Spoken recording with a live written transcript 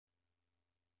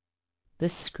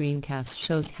This screencast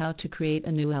shows how to create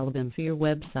a new album for your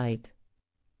website.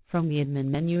 From the admin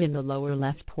menu in the lower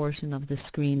left portion of the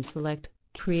screen, select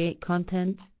Create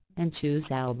Content and choose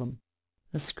Album.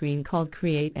 A screen called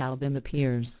Create Album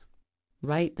appears.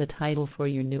 Write the title for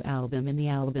your new album in the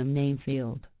album name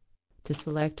field. To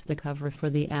select the cover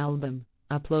for the album,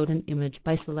 upload an image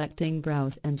by selecting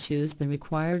Browse and choose the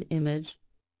required image.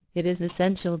 It is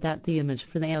essential that the image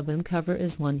for the album cover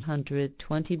is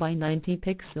 120 by 90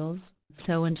 pixels,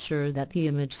 so ensure that the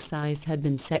image size had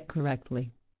been set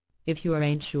correctly. If you are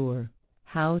unsure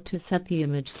how to set the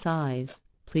image size,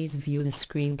 please view the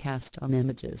screencast on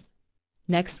images.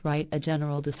 Next, write a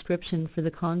general description for the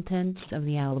contents of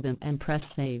the album and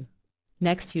press Save.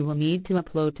 Next, you will need to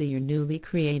upload to your newly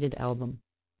created album.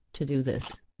 To do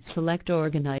this, select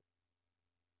Organize.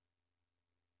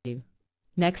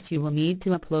 Next, you will need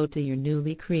to upload to your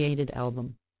newly created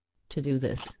album. To do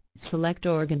this, select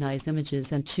Organize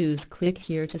Images and choose Click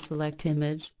here to select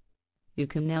image. You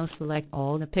can now select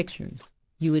all the pictures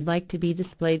you would like to be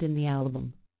displayed in the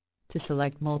album. To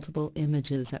select multiple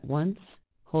images at once,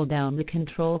 hold down the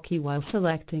Control key while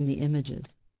selecting the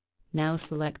images. Now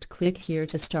select Click here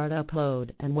to start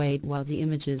upload and wait while the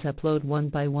images upload one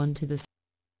by one to the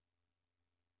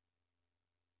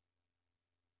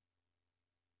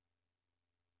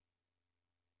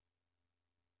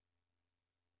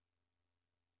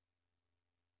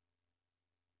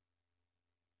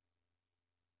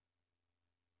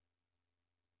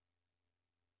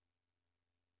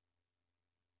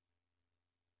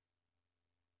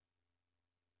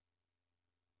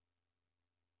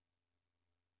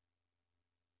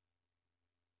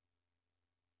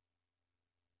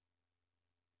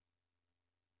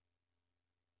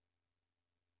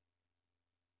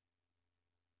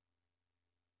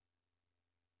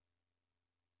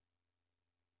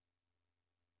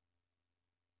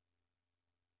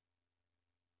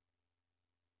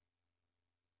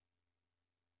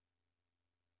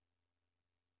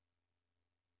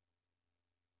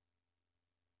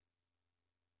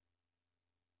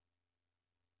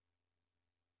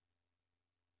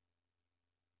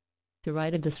To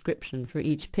write a description for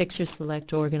each picture,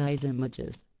 select Organize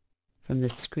Images. From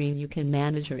this screen you can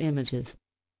manage your images.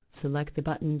 Select the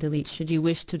button Delete should you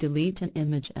wish to delete an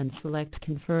image and select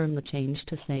Confirm the change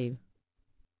to save.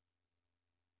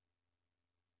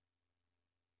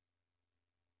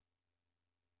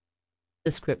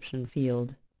 Description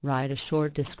field, write a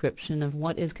short description of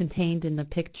what is contained in the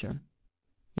picture.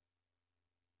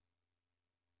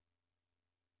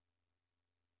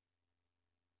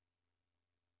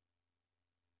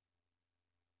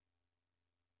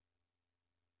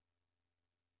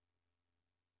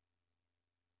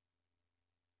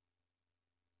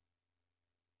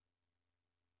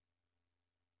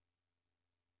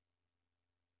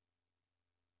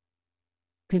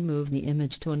 You can move the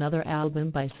image to another album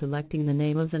by selecting the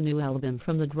name of the new album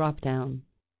from the drop-down.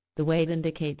 The weight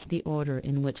indicates the order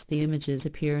in which the images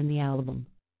appear in the album,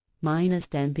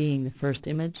 -10 being the first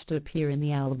image to appear in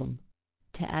the album.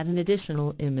 To add an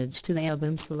additional image to the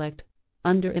album, select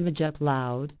under Image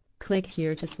Upload, click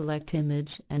here to select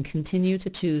image and continue to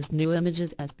choose New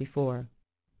Images as before.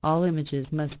 All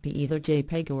images must be either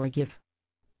JPEG or GIF.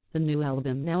 The new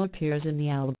album now appears in the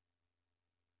album.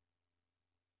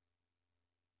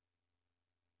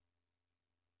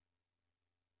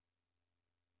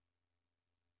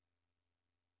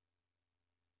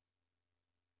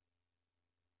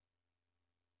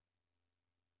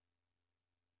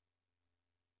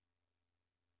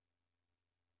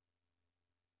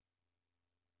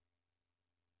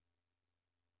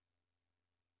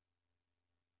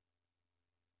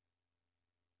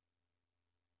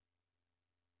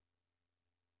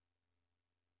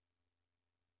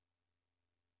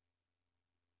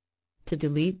 To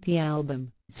delete the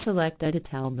album, select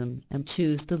Edit Album and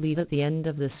choose Delete at the end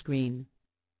of the screen.